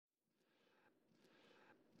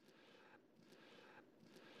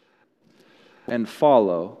and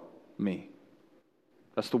follow me.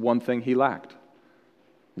 That's the one thing he lacked.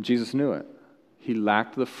 And Jesus knew it. He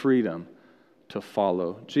lacked the freedom to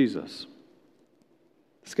follow Jesus.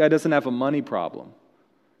 This guy doesn't have a money problem.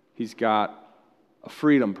 He's got a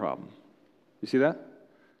freedom problem. You see that?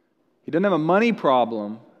 He doesn't have a money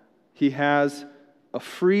problem. He has a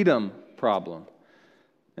freedom problem.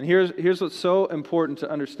 And here's what's so important to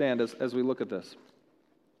understand as we look at this.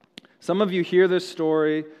 Some of you hear this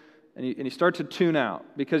story and you start to tune out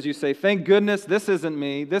because you say, thank goodness this isn't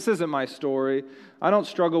me. This isn't my story. I don't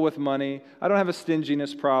struggle with money. I don't have a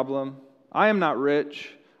stinginess problem. I am not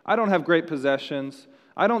rich. I don't have great possessions.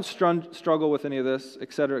 I don't struggle with any of this,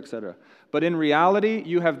 etc., etc. But in reality,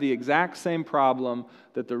 you have the exact same problem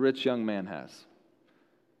that the rich young man has.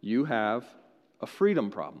 You have a freedom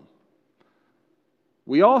problem.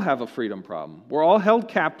 We all have a freedom problem. We're all held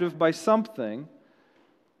captive by something,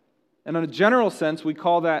 and in a general sense, we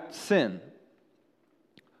call that sin.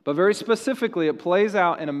 But very specifically, it plays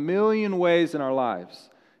out in a million ways in our lives.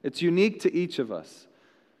 It's unique to each of us.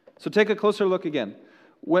 So take a closer look again.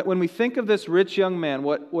 When we think of this rich young man,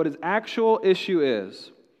 what his actual issue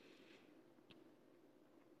is,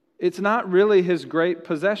 it's not really his great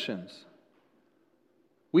possessions.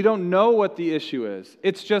 We don't know what the issue is.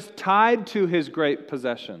 It's just tied to his great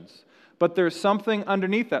possessions. But there's something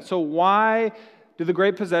underneath that. So why do the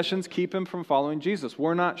great possessions keep him from following Jesus?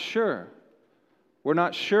 We're not sure. We're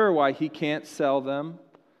not sure why he can't sell them,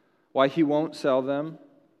 why he won't sell them.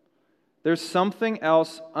 There's something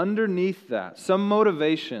else underneath that, some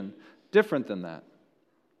motivation different than that.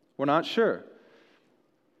 We're not sure.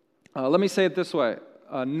 Let me say it this way.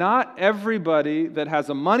 Not everybody that has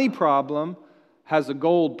a money problem has a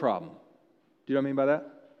gold problem. Do you know what I mean by that?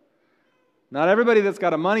 Not everybody that's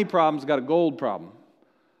got a money problem has got a gold problem.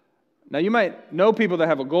 Now, you might know people that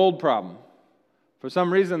have a gold problem. For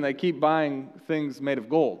some reason, they keep buying things made of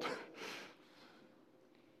gold.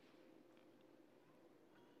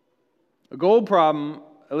 A gold problem,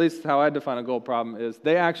 at least how I define a gold problem, is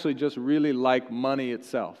they actually just really like money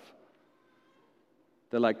itself.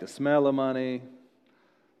 They like the smell of money.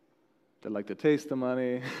 They like the taste of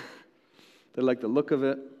money. They like the look of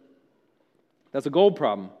it. That's a gold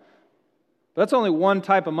problem. But that's only one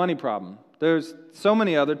type of money problem. There's so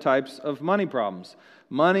many other types of money problems.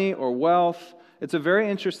 Money or wealth, it's a very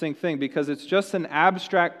interesting thing because it's just an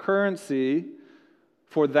abstract currency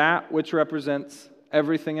for that which represents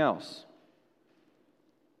everything else.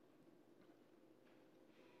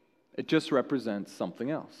 It just represents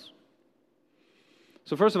something else.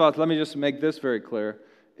 So first of all, let me just make this very clear.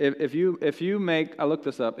 If you make, I looked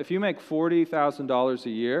this up, if you make $40,000 a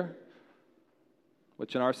year,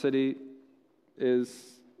 which in our city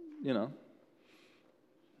is, there's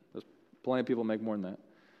plenty of people make more than that.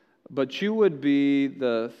 But you would be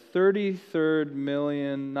the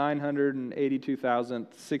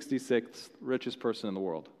 33,982,066th richest person in the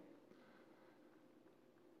world.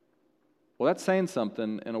 Well, that's saying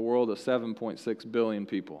something in a world of 7.6 billion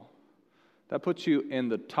people. That puts you in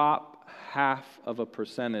the top half of a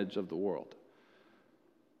percentage of the world.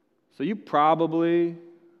 So you probably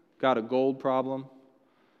got a gold problem,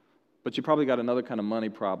 but you probably got another kind of money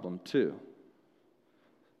problem too.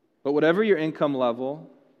 But whatever your income level,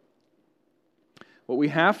 what we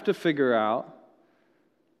have to figure out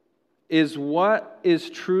is what is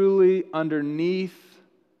truly underneath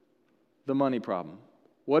the money problem.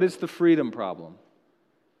 What is the freedom problem?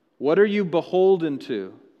 What are you beholden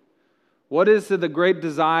to? What is the great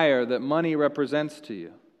desire that money represents to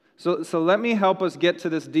you? So let me help us get to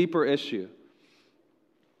this deeper issue.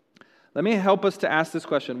 Let me help us to ask this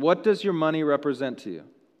question. What does your money represent to you?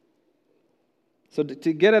 So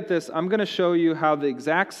to get at this, I'm going to show you how the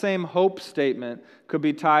exact same hope statement could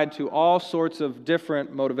be tied to all sorts of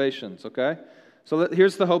different motivations, okay? So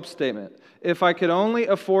here's the hope statement. If I could only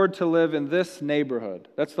afford to live in this neighborhood,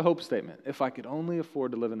 that's the hope statement. If I could only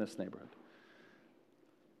afford to live in this neighborhood.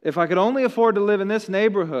 If I could only afford to live in this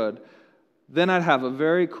neighborhood, then I'd have a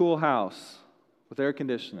very cool house with air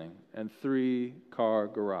conditioning and 3-car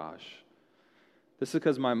garage. This is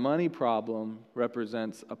because my money problem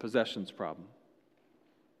represents a possessions problem.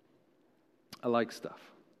 I like stuff.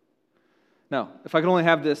 Now, if I could only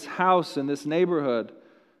have this house in this neighborhood,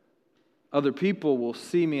 other people will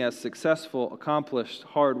see me as successful, accomplished,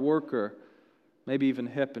 hard worker, maybe even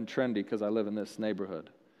hip and trendy because I live in this neighborhood.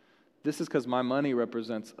 This is because my money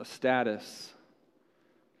represents a status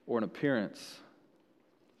or an appearance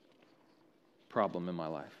problem in my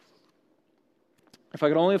life. If I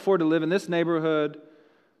could only afford to live in this neighborhood,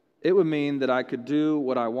 it would mean that I could do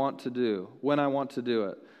what I want to do, when I want to do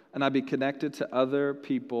it, and I'd be connected to other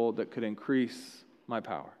people that could increase my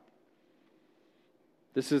power.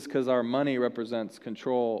 This is because our money represents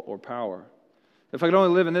control or power. If I could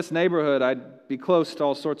only live in this neighborhood, I'd be close to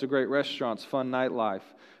all sorts of great restaurants, fun nightlife,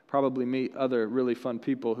 probably meet other really fun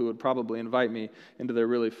people who would probably invite me into their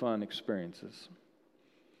really fun experiences.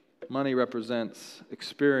 Money represents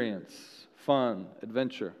experience, fun,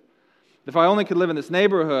 adventure. If I only could live in this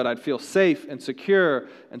neighborhood, I'd feel safe and secure,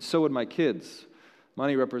 and so would my kids.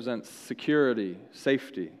 Money represents security,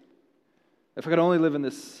 safety. If I could only live in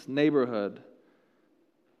this neighborhood,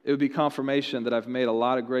 it would be confirmation that I've made a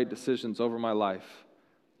lot of great decisions over my life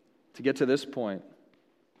to get to this point,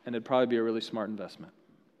 and it'd probably be a really smart investment.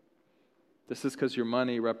 This is because your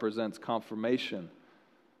money represents confirmation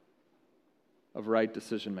of right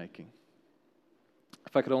decision making.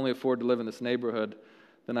 If I could only afford to live in this neighborhood,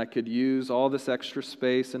 then I could use all this extra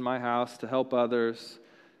space in my house to help others,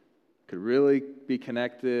 could really be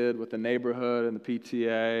connected with the neighborhood and the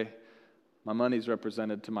PTA. My money's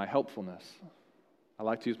represented to my helpfulness. I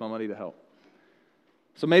like to use my money to help.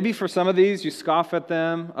 So maybe for some of these, you scoff at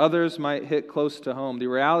them. Others might hit close to home. The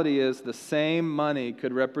reality is the same money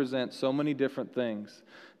could represent so many different things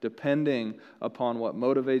depending upon what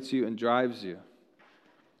motivates you and drives you.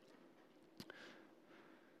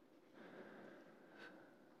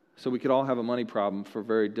 So we could all have a money problem for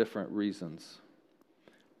very different reasons.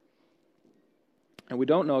 And we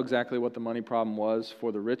don't know exactly what the money problem was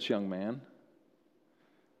for the rich young man,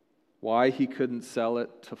 why he couldn't sell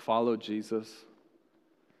it to follow Jesus.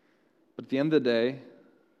 But at the end of the day,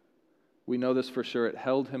 we know this for sure, it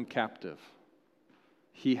held him captive.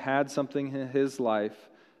 He had something in his life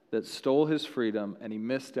that stole his freedom, and he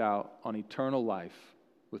missed out on eternal life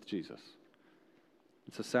with Jesus.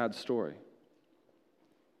 It's a sad story.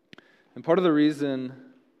 And part of the reason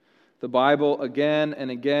the Bible again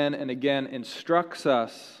and again and again instructs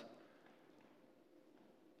us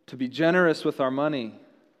to be generous with our money,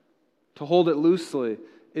 to hold it loosely,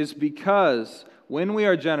 is because when we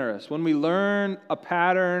are generous, when we learn a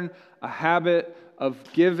pattern, a habit of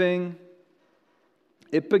giving,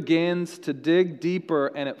 it begins to dig deeper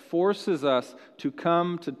and it forces us to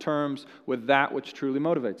come to terms with that which truly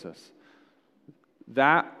motivates us,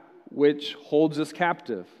 that which holds us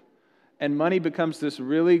captive. And money becomes this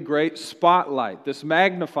really great spotlight, this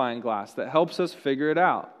magnifying glass that helps us figure it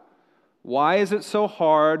out. Why is it so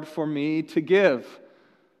hard for me to give?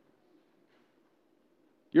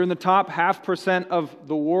 You're in the top 0.5% of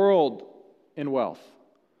the world in wealth.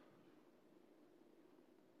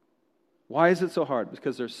 Why is it so hard?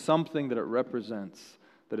 Because there's something that it represents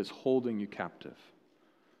that is holding you captive.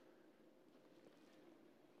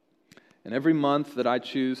 And every month that I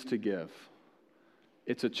choose to give,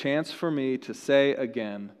 it's a chance for me to say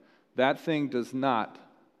again, that thing does not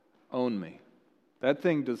own me. That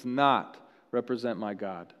thing does not represent my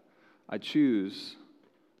God. I choose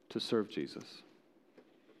to serve Jesus.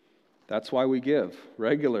 That's why we give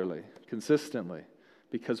regularly, consistently,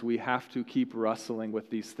 because we have to keep wrestling with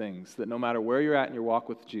these things that no matter where you're at in your walk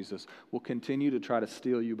with Jesus, will continue to try to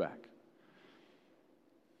steal you back.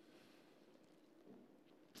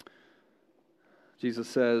 Jesus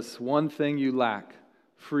says, one thing you lack,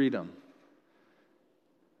 freedom.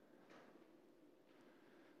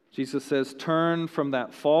 Jesus says, turn from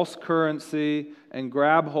that false currency and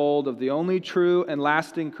grab hold of the only true and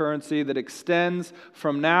lasting currency that extends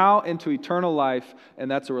from now into eternal life,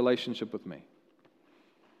 and that's a relationship with me.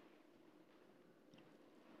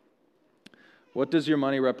 What does your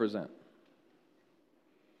money represent?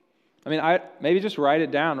 I mean, maybe just write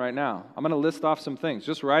it down right now. I'm going to list off some things.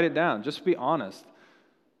 Just write it down. Just be honest.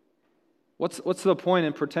 What's the point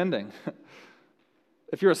in pretending?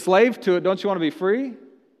 If you're a slave to it, don't you want to be free?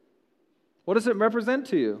 What does it represent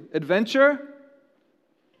to you? Adventure?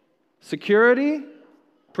 Security?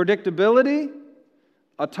 Predictability?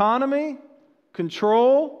 Autonomy?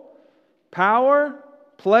 Control? Power?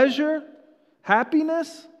 Pleasure?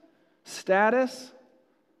 Happiness? Status?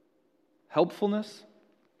 Helpfulness?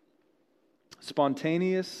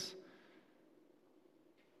 Spontaneity?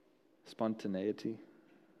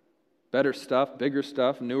 Better stuff, bigger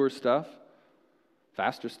stuff, newer stuff,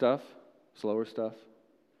 faster stuff, slower stuff.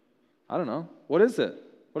 I don't know. What is it?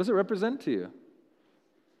 What does it represent to you?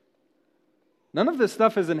 None of this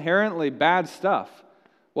stuff is inherently bad stuff.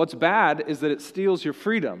 What's bad is that it steals your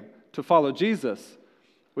freedom to follow Jesus,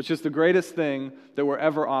 which is the greatest thing that we're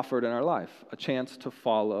ever offered in our life, a chance to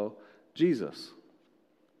follow Jesus.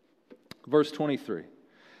 Verse 23.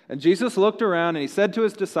 And Jesus looked around and he said to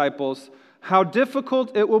his disciples, how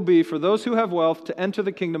difficult it will be for those who have wealth to enter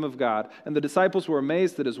the kingdom of God. And the disciples were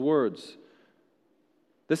amazed at his words.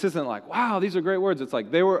 This isn't like, wow, these are great words. It's like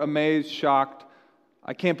they were amazed, shocked.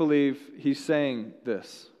 I can't believe he's saying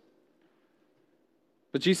this.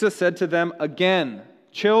 But Jesus said to them again,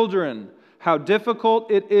 "Children, how difficult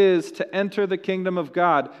it is to enter the kingdom of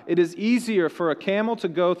God. It is easier for a camel to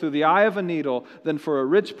go through the eye of a needle than for a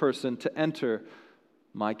rich person to enter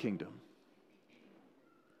my kingdom."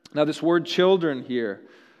 Now, this word children here,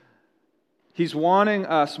 he's wanting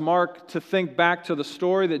us, Mark, to think back to the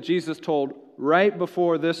story that Jesus told right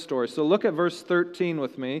before this story. So look at verse 13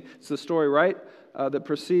 with me. It's the story that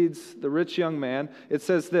precedes the rich young man. It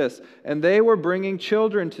says this, "And they were bringing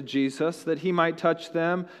children to Jesus that he might touch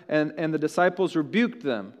them, and the disciples rebuked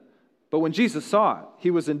them. But when Jesus saw it,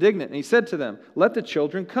 he was indignant, and he said to them, 'Let the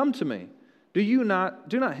children come to me. Do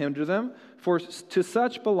not hinder them, for to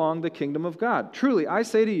such belong the kingdom of God. Truly, I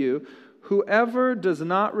say to you, whoever does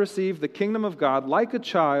not receive the kingdom of God like a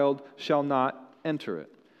child shall not enter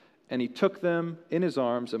it.' And he took them in his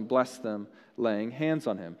arms and blessed them, laying hands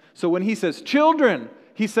on him." So when he says children,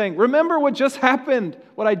 he's saying, remember what just happened,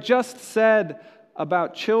 what I just said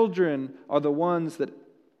about children are the ones that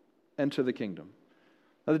enter the kingdom.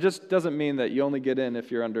 Now, that just doesn't mean that you only get in if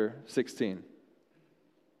you're under 16.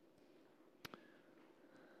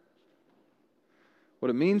 What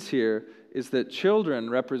it means here is that children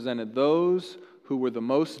represented those who were the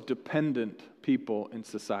most dependent people in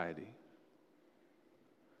society.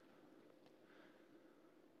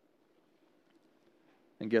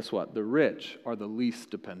 And guess what? The rich are the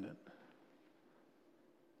least dependent.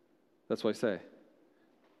 That's why I say,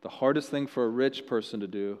 the hardest thing for a rich person to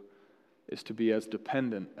do is to be as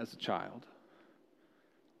dependent as a child.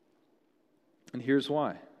 And here's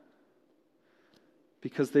why.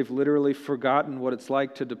 Because they've literally forgotten what it's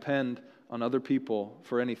like to depend on other people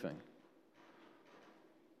for anything.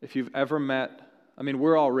 If you've ever met,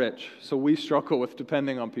 we're all rich, so we struggle with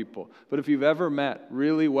depending on people. But if you've ever met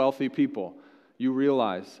really wealthy people, you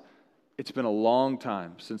realize it's been a long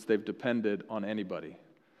time since they've depended on anybody.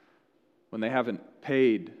 When they haven't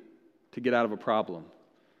paid to get out of a problem.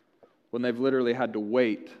 When they've literally had to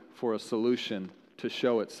wait for a solution to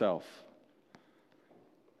show itself.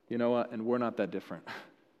 You know what? And we're not that different.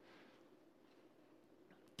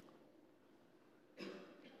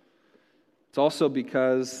 It's also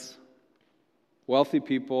because wealthy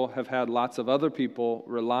people have had lots of other people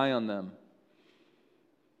rely on them.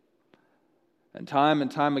 And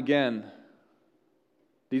time again,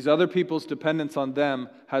 these other people's dependence on them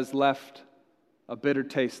has left a bitter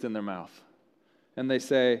taste in their mouth. And they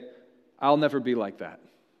say, "I'll never be like that.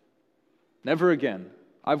 Never again.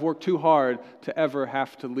 I've worked too hard to ever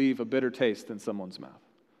have to leave a bitter taste in someone's mouth."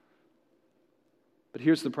 But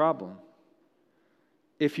here's the problem.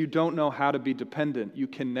 If you don't know how to be dependent, you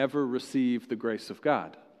can never receive the grace of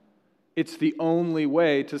God. It's the only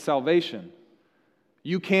way to salvation.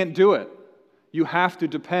 You can't do it. You have to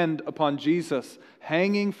depend upon Jesus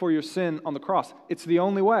hanging for your sin on the cross. It's the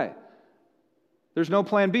only way. There's no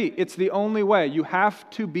plan B. It's the only way. You have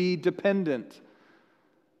to be dependent.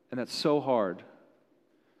 And that's so hard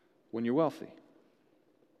when you're wealthy.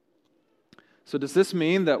 So does this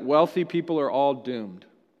mean that wealthy people are all doomed?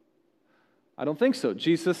 I don't think so.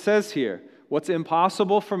 Jesus says here, what's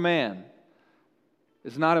impossible for man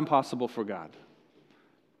is not impossible for God.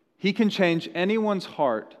 He can change anyone's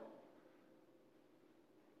heart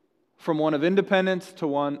from one of independence to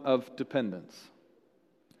one of dependence.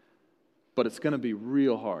 But it's going to be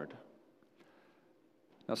real hard.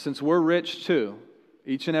 Now, since we're rich too,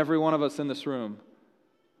 each and every one of us in this room,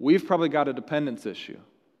 we've probably got a dependence issue.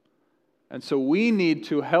 And so we need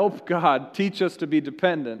to help God teach us to be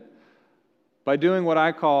dependent by doing what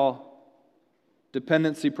I call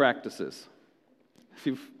dependency practices. If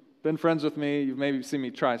you've been friends with me, you've maybe seen me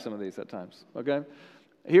try some of these at times, okay?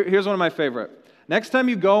 Here's one of my favorite. Next time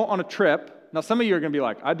you go on a trip, now some of you are going to be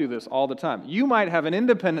like, I do this all the time. You might have an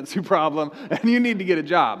independency problem and you need to get a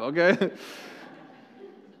job, okay?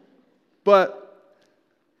 But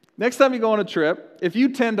next time you go on a trip, if you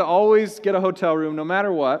tend to always get a hotel room no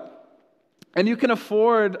matter what, and you can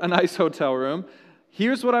afford a nice hotel room,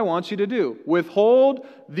 here's what I want you to do. Withhold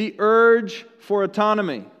the urge for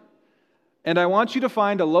autonomy. And I want you to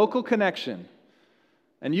find a local connection.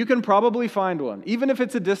 And you can probably find one, even if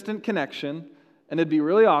it's a distant connection, and it'd be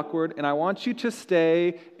really awkward. And I want you to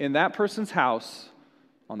stay in that person's house,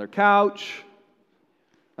 on their couch.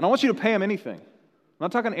 And I want you to pay them anything. I'm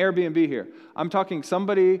not talking Airbnb here. I'm talking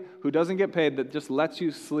somebody who doesn't get paid that just lets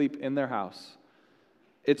you sleep in their house.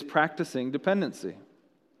 It's practicing dependency.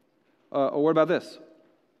 Or what about this?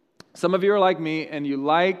 Some of you are like me and you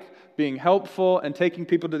like being helpful and taking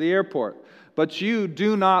people to the airport, but you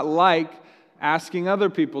do not like asking other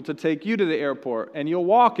people to take you to the airport, and you'll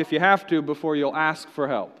walk if you have to before you'll ask for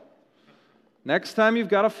help. Next time you've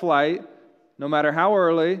got a flight, no matter how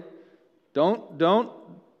early,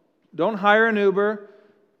 Don't hire an Uber.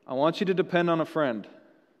 I want you to depend on a friend.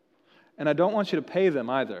 And I don't want you to pay them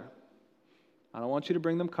either. I don't want you to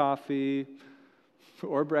bring them coffee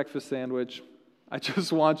or a breakfast sandwich. I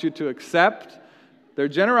just want you to accept their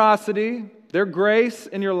generosity, their grace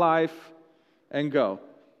in your life, and go.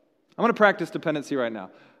 I'm going to practice dependency right now.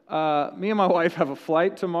 Me and my wife have a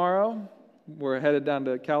flight tomorrow. We're headed down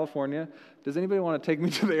to California. Does anybody want to take me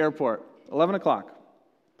to the airport? 11 o'clock.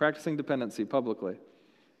 Practicing dependency publicly.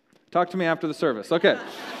 Talk to me after the service. Okay.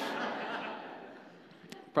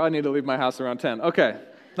 Probably need to leave my house around 10. Okay.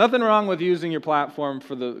 Nothing wrong with using your platform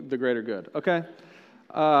for the greater good. Okay?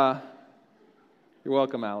 You're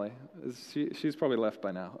welcome, Allie. She's probably left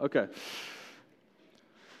by now. Okay.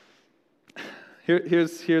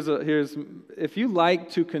 Here's if you like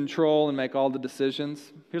to control and make all the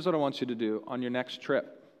decisions, here's what I want you to do on your next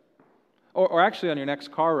trip. Or actually on your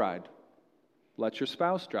next car ride. Let your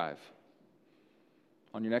spouse drive.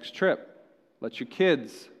 On your next trip, let your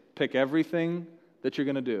kids pick everything that you're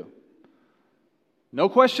going to do. No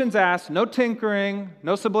questions asked, no tinkering,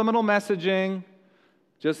 no subliminal messaging.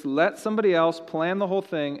 Just let somebody else plan the whole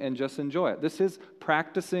thing and just enjoy it. This is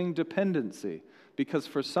practicing dependency. Because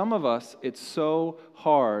for some of us, it's so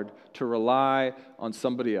hard to rely on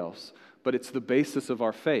somebody else. But it's the basis of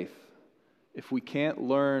our faith. If we can't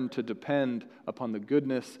learn to depend upon the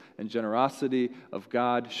goodness and generosity of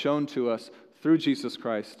God shown to us through Jesus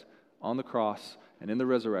Christ on the cross and in the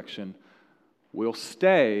resurrection, we'll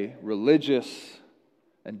stay religious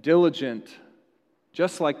and diligent,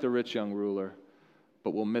 just like the rich young ruler,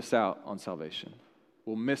 but we'll miss out on salvation.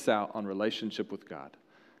 We'll miss out on relationship with God,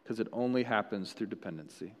 because it only happens through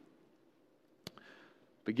dependency.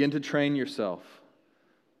 Begin to train yourself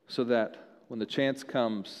so that when the chance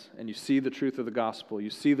comes and you see the truth of the gospel, you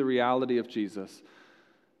see the reality of Jesus,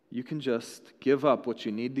 you can just give up what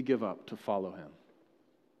you need to give up to follow him.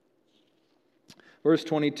 Verse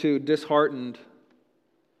 22, disheartened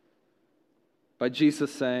by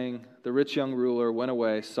Jesus saying, the rich young ruler went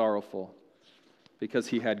away sorrowful because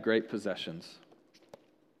he had great possessions.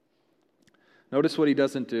 Notice what he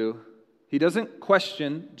doesn't do. He doesn't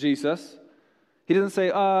question Jesus. He doesn't say,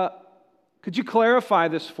 could you clarify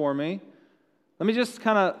this for me? Let me just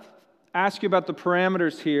kind of ask you about the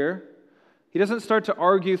parameters here. He doesn't start to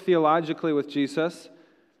argue theologically with Jesus.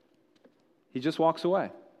 He just walks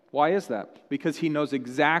away. Why is that? Because he knows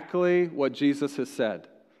exactly what Jesus has said.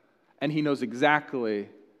 And he knows exactly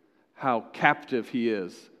how captive he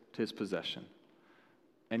is to his possession.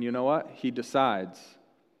 And you know what? He decides,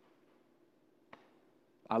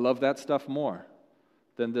 I love that stuff more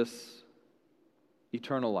than this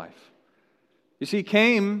eternal life. You see, he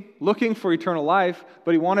came looking for eternal life,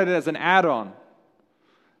 but he wanted it as an add-on.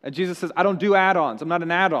 And Jesus says, I don't do add-ons. I'm not an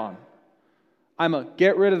add-on. I'm a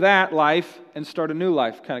get rid of that life and start a new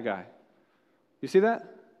life kind of guy. You see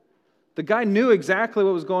that? The guy knew exactly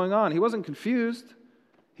what was going on. He wasn't confused.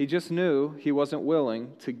 He just knew he wasn't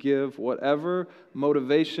willing to give whatever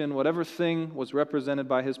motivation, whatever thing was represented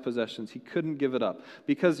by his possessions. He couldn't give it up.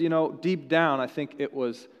 Because, deep down, I think it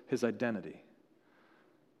was his identity.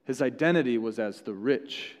 His identity was as the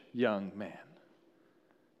rich young man.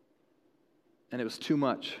 And it was too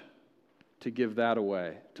much to give that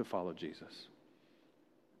away to follow Jesus.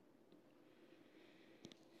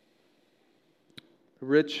 The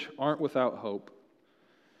rich aren't without hope.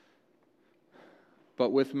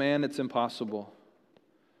 But with man, it's impossible.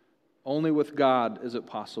 Only with God is it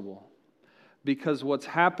possible. Because what's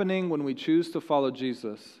happening when we choose to follow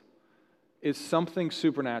Jesus is something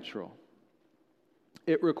supernatural.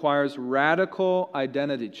 It requires radical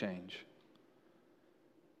identity change.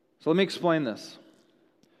 So let me explain this.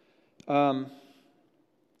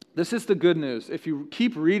 This is the good news. If you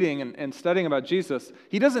keep reading and studying about Jesus,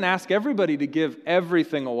 he doesn't ask everybody to give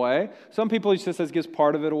everything away. Some people he just says gives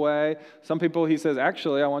part of it away. Some people he says,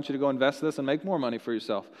 actually, I want you to go invest this and make more money for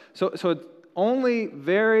yourself. So it's only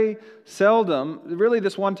very seldom, really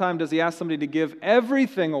this one time, does he ask somebody to give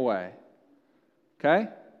everything away. Okay?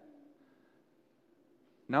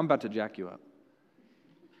 Now I'm about to jack you up.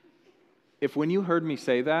 If when you heard me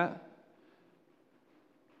say that,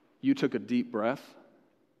 you took a deep breath,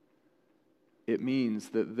 it means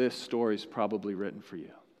that this story is probably written for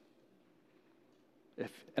you.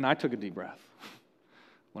 And I took a deep breath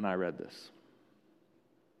when I read this.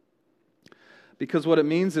 Because what it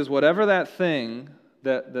means is whatever that thing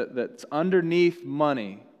that's underneath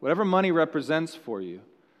money, whatever money represents for you,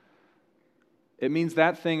 it means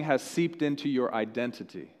that thing has seeped into your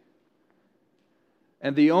identity.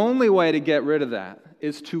 And the only way to get rid of that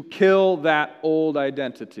is to kill that old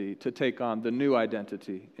identity to take on the new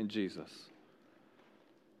identity in Jesus.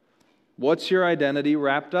 What's your identity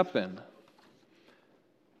wrapped up in?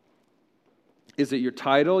 Is it your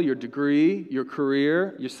title, your degree, your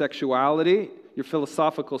career, your sexuality, your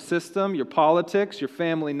philosophical system, your politics, your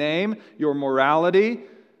family name, your morality,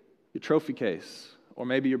 your trophy case, or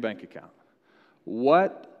maybe your bank account?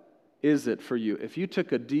 What is it for you? If you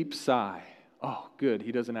took a deep sigh, oh, good,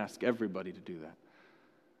 he doesn't ask everybody to do that,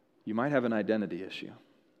 you might have an identity issue.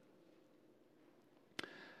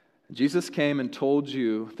 Jesus came and told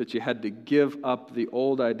you that you had to give up the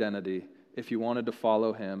old identity if you wanted to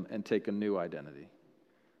follow him and take a new identity.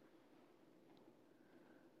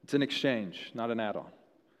 It's an exchange, not an add-on.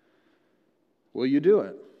 Will you do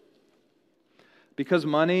it? Because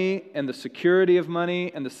money and the security of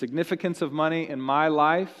money and the significance of money in my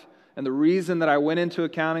life and the reason that I went into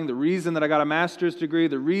accounting, the reason that I got a master's degree,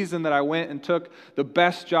 the reason that I went and took the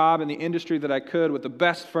best job in the industry that I could with the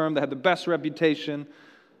best firm that had the best reputation,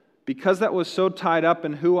 because that was so tied up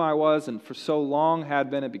in who I was and for so long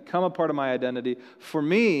had been and become a part of my identity, for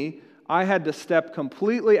me, I had to step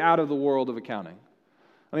completely out of the world of accounting.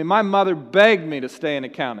 I mean, my mother begged me to stay in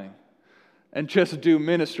accounting and just do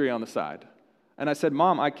ministry on the side. And I said,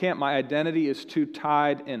 Mom, I can't. My identity is too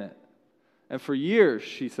tied in it. And for years,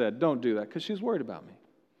 she said, don't do that, because she was worried about me.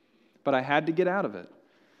 But I had to get out of it.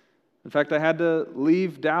 In fact, I had to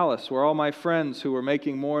leave Dallas, where all my friends who were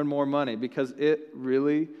making more and more money, because it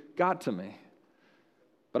really got to me.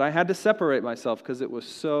 But I had to separate myself because it was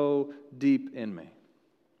so deep in me.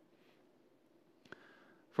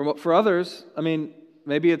 For others, I mean,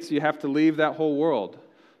 maybe it's you have to leave that whole world.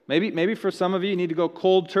 Maybe for some of you, you need to go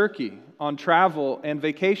cold turkey on travel and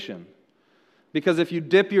vacation. Because if you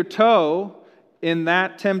dip your toe in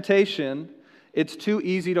that temptation, it's too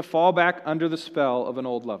easy to fall back under the spell of an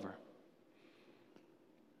old lover.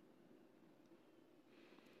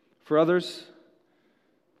 For others,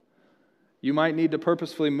 you might need to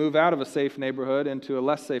purposefully move out of a safe neighborhood into a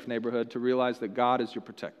less safe neighborhood to realize that God is your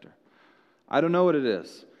protector. I don't know what it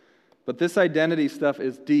is, but this identity stuff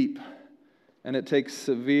is deep, and it takes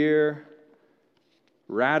severe,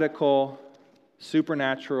 radical,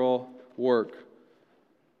 supernatural work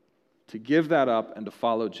to give that up and to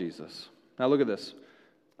follow Jesus. Now look at this.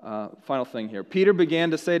 Final thing here. Peter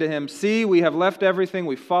began to say to him, "See, we have left everything,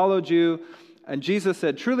 we followed you." And Jesus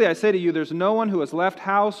said, "Truly I say to you, there's no one who has left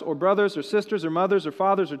house or brothers or sisters or mothers or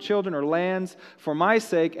fathers or children or lands for my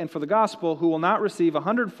sake and for the gospel who will not receive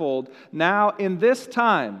 100-fold now in this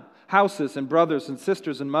time houses and brothers and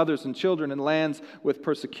sisters and mothers and children and lands with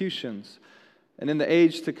persecutions, and in the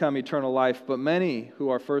age to come eternal life. But many who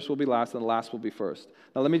are first will be last, and the last will be first."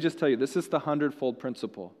 Now let me just tell you, this is the 100-fold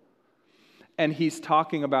principle. And he's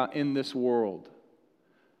talking about in this world.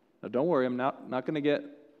 Now don't worry, I'm not going to get,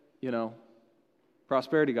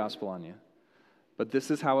 prosperity gospel on you. But this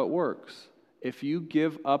is how it works. If you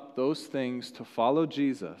give up those things to follow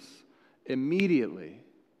Jesus, immediately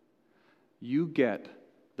you get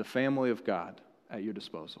the family of God at your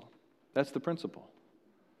disposal. That's the principle.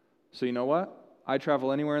 So you know what? I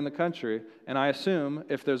travel anywhere in the country, and I assume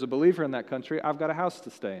if there's a believer in that country, I've got a house to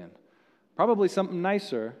stay in. Probably something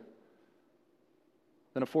nicer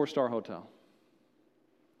than a 4-star hotel.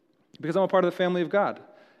 Because I'm a part of the family of God.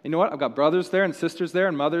 You know what? I've got brothers there and sisters there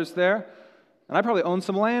and mothers there, and I probably own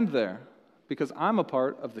some land there because I'm a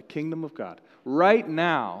part of the kingdom of God. Right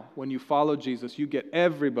now, when you follow Jesus, you get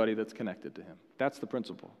everybody that's connected to him. That's the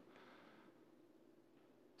principle.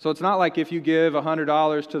 So it's not like if you give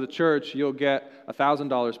 $100 to the church, you'll get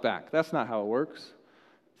 $1,000 back. That's not how it works.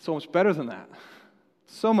 It's so much better than that.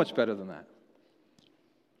 So much better than that.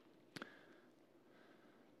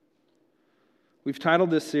 We've titled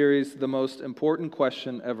this series, "The Most Important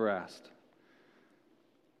Question Ever Asked,"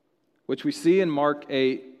 which we see in Mark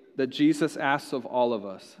 8 that Jesus asks of all of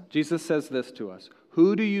us. Jesus says this to us,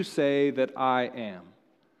 "Who do you say that I am?"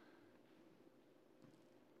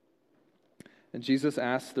 And Jesus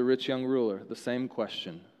asks the rich young ruler the same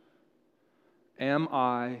question. Am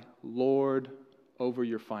I Lord over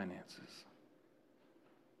your finances?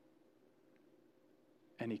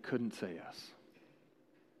 And he couldn't say yes.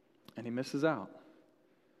 And he misses out.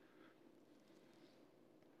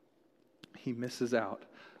 He misses out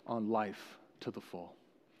on life to the full.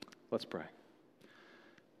 Let's pray.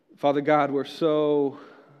 Father God, we're so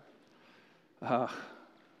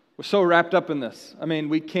wrapped up in this. I mean,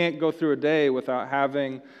 we can't go through a day without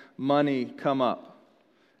having money come up.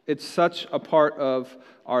 It's such a part of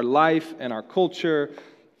our life and our culture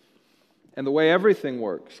and the way everything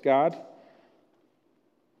works, God.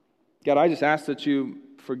 God, I just ask that you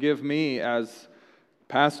forgive me as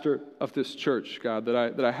pastor of this church, God,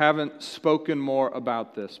 that I haven't spoken more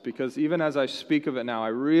about this, because even as I speak of it now, I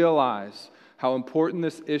realize how important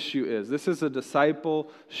this issue is. This is a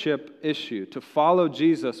discipleship issue. To follow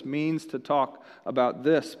Jesus means to talk about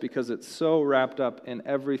this because it's so wrapped up in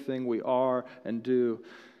everything we are and do.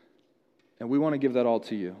 And we want to give that all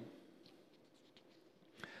to you.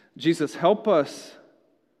 Jesus, help us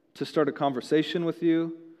to start a conversation with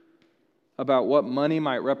you about what money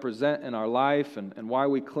might represent in our life and why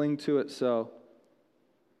we cling to it so.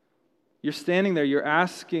 You're standing there, you're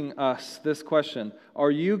asking us this question.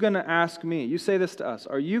 Are you going to ask me? You say this to us.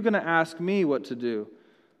 Are you going to ask me what to do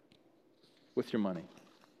with your money?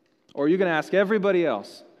 Or are you going to ask everybody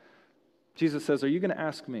else? Jesus says, are you going to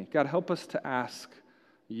ask me? God, help us to ask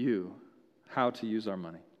you how to use our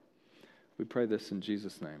money. We pray this in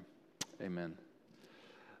Jesus' name. Amen.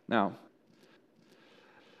 Now,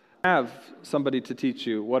 I have somebody to teach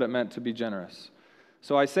you what it meant to be generous.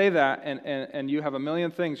 So I say that, and you have a million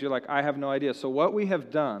things. You're like, I have no idea. So what we have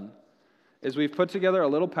done is we've put together a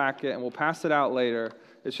little packet, and we'll pass it out later.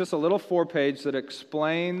 It's just a little 4-page that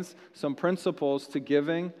explains some principles to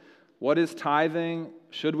giving. What is tithing?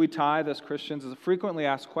 Should we tithe as Christians? It's a frequently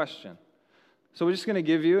asked question. So we're just going to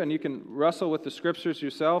give you, and you can wrestle with the scriptures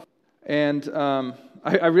yourself. And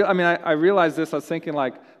I realized this. I was thinking,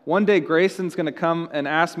 like, one day Grayson's going to come and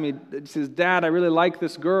ask me, he says, Dad, I really like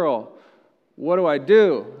this girl. What do I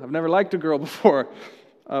do? I've never liked a girl before.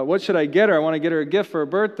 What should I get her? I want to get her a gift for her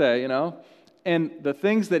birthday, And the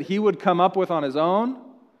things that he would come up with on his own,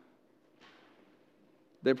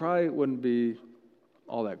 they probably wouldn't be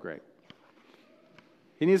all that great.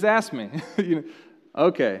 He needs to ask me.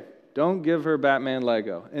 Okay, don't give her Batman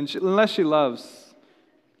Lego, unless she loves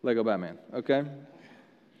Lego Batman, okay?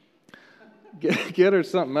 Get her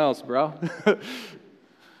something else, bro.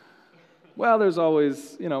 Well, there's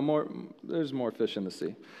always, there's more fish in the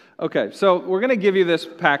sea. Okay, so we're going to give you this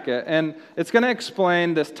packet, and it's going to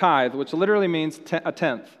explain this tithe, which literally means a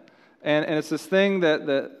tenth. And it's this thing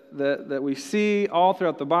that we see all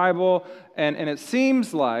throughout the Bible, and it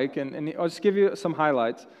seems like, and I'll just give you some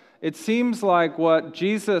highlights, it seems like what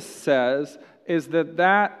Jesus says is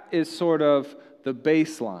that is sort of the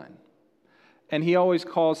baseline. And he always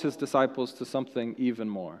calls his disciples to something even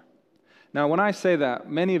more. Now, when I say that,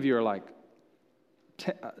 many of you are like,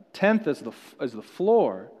 tenth is the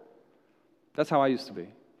floor. That's how I used to be.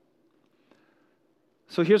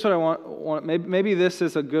 So here's what I want. Maybe this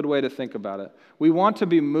is a good way to think about it. We want to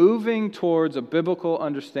be moving towards a biblical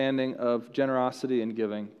understanding of generosity and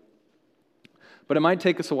giving, but it might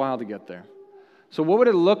take us a while to get there. So what would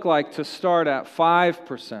it look like to start at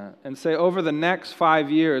 5% and say, over the next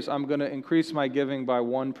 5 years, I'm going to increase my giving by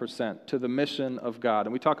 1% to the mission of God?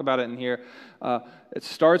 And we talk about it in here. It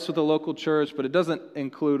starts with the local church, but it doesn't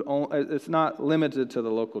include, it's not limited to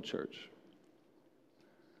the local church.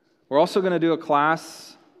 We're also going to do a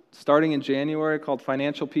class starting in January called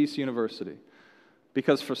Financial Peace University.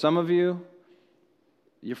 Because for some of you,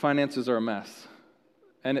 your finances are a mess.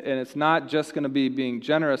 And it's not just going to be being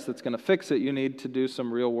generous that's going to fix it. You need to do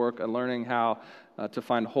some real work on learning how to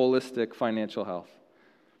find holistic financial health.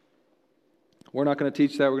 We're not going to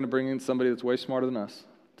teach that. We're going to bring in somebody that's way smarter than us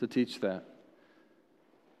to teach that.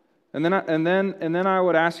 And then I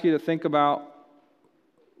would ask you to think about,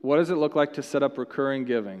 what does it look like to set up recurring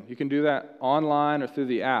giving? You can do that online or through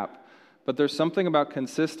the app. But there's something about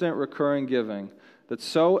consistent recurring giving that's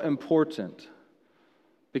so important,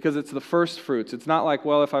 because it's the first fruits. It's not like,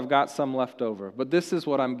 well, if I've got some left over. But this is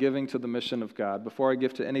what I'm giving to the mission of God before I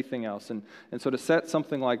give to anything else. And so to set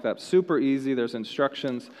something like that, super easy. There's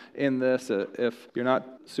instructions in this if you're not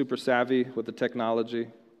super savvy with the technology.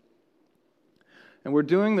 And we're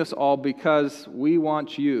doing this all because we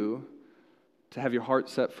want you to have your heart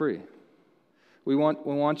set free. We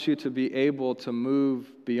want you to be able to move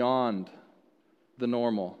beyond the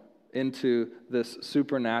normal into this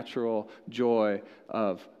supernatural joy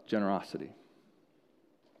of generosity.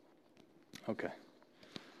 Okay.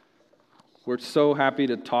 We're so happy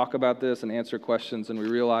to talk about this and answer questions, and we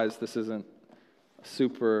realize this isn't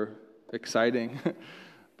super exciting,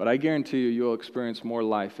 but I guarantee you'll experience more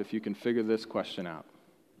life if you can figure this question out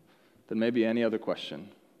than maybe any other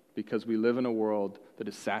question, because we live in a world that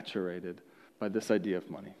is saturated by this idea of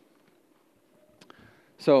money.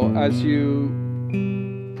 So as you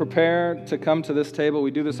prepare to come to this table, we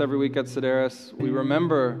do this every week at Sedaris, we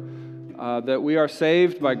remember that we are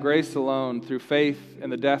saved by grace alone through faith in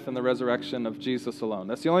the death and the resurrection of Jesus alone.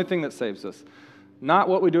 That's the only thing that saves us. Not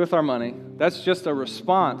what we do with our money. That's just a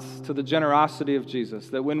response to the generosity of Jesus.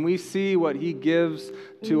 That when we see what he gives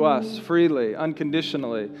to us freely,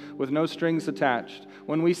 unconditionally, with no strings attached,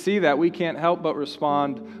 when we see that, we can't help but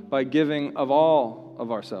respond by giving of all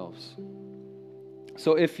of ourselves.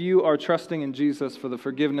 So if you are trusting in Jesus for the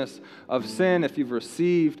forgiveness of sin, if you've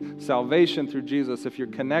received salvation through Jesus, if you're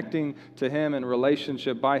connecting to him in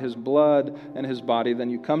relationship by his blood and his body, then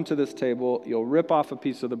you come to this table, you'll rip off a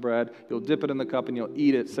piece of the bread, you'll dip it in the cup, and you'll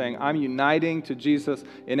eat it, saying, I'm uniting to Jesus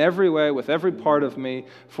in every way, with every part of me,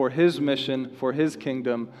 for his mission, for his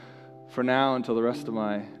kingdom, for now until the rest of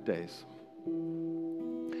my days.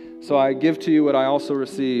 So I give to you what I also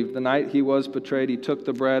received. The night he was betrayed, he took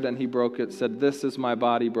the bread and he broke it, said, this is my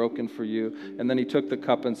body broken for you. And then he took the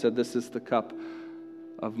cup and said, this is the cup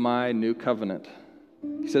of my new covenant.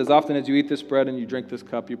 He said, as often as you eat this bread and you drink this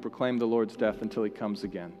cup, you proclaim the Lord's death until he comes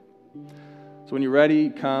again. So when you're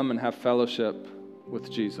ready, come and have fellowship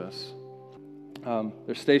with Jesus.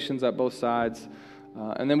 There's stations at both sides.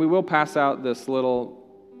 And then we will pass out this little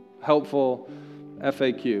helpful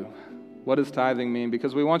FAQ. What does tithing mean?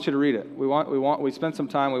 Because we want you to read it. We spent some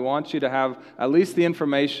time. We want you to have at least the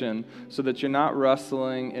information so that you're not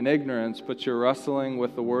wrestling in ignorance, but you're wrestling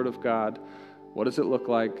with the Word of God. What does it look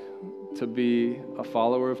like to be a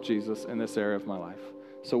follower of Jesus in this area of my life?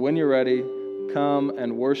 So when you're ready, come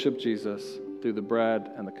and worship Jesus through the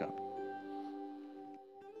bread and the cup.